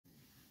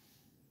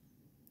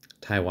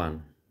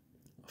Taiwan,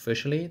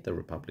 officially the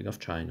Republic of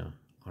China,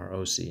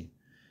 ROC,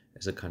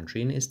 is a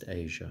country in East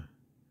Asia.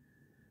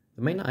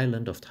 The main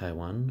island of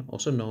Taiwan,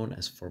 also known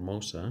as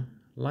Formosa,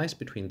 lies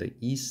between the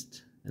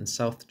East and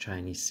South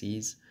Chinese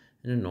Seas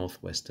in the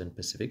northwestern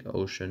Pacific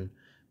Ocean,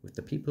 with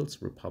the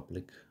People's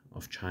Republic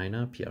of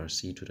China,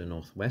 PRC, to the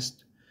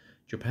northwest,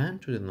 Japan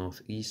to the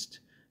northeast,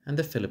 and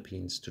the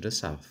Philippines to the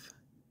south.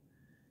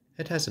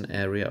 It has an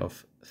area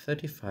of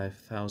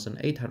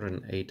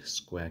 35,808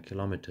 square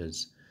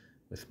kilometers,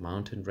 with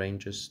mountain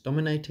ranges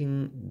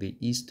dominating the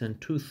eastern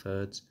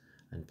two-thirds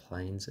and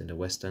plains in the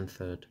western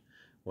third,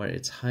 where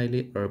its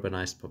highly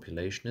urbanized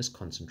population is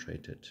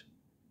concentrated.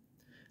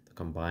 The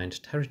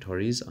combined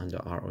territories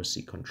under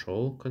ROC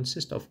control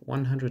consist of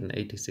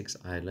 186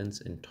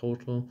 islands in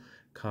total,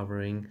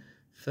 covering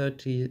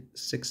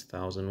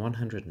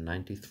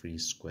 36,193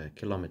 square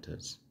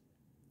kilometers.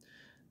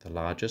 The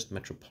largest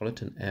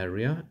metropolitan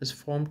area is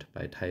formed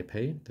by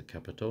Taipei, the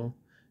capital,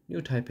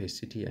 New Taipei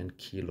City, and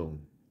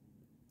Keelung.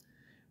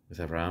 With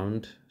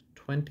around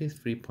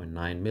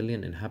 23.9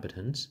 million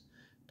inhabitants,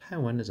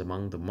 Taiwan is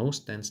among the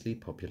most densely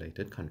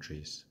populated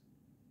countries.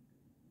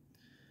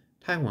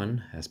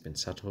 Taiwan has been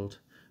settled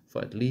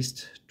for at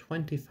least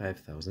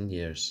 25,000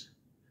 years.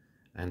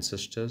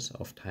 Ancestors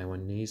of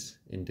Taiwanese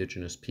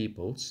indigenous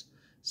peoples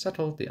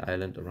settled the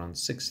island around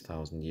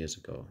 6,000 years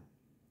ago.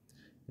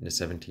 In the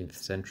 17th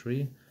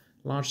century,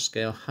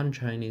 large-scale Han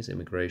Chinese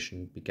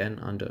immigration began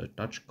under a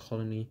Dutch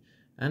colony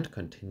and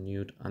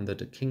continued under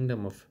the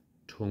Kingdom of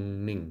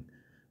Tung Ning,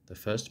 the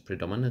first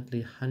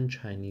predominantly Han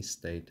Chinese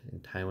state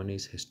in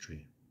Taiwanese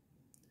history.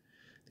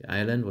 The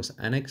island was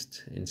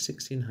annexed in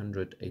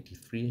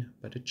 1683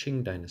 by the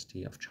Qing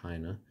dynasty of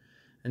China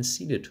and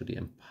ceded to the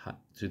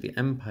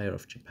Empire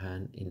of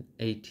Japan in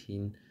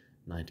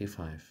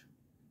 1895.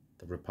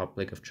 The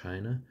Republic of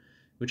China,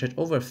 which had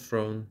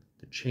overthrown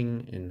the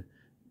Qing in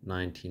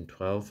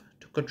 1912,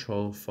 took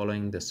control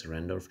following the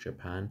surrender of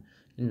Japan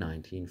in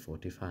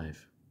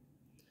 1945.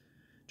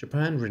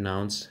 Japan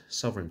renounced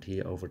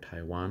sovereignty over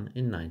Taiwan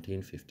in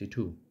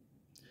 1952.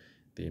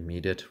 The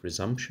immediate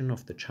resumption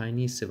of the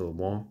Chinese Civil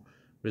War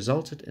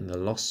resulted in the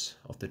loss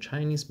of the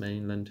Chinese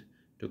mainland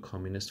to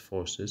communist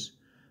forces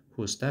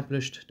who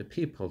established the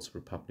People's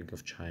Republic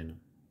of China,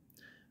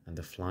 and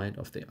the flight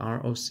of the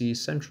ROC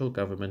central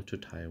government to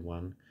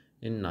Taiwan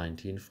in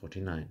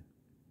 1949.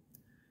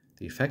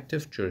 The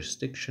effective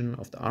jurisdiction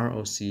of the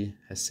ROC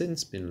has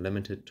since been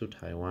limited to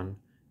Taiwan,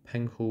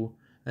 Penghu,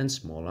 and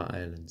smaller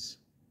islands.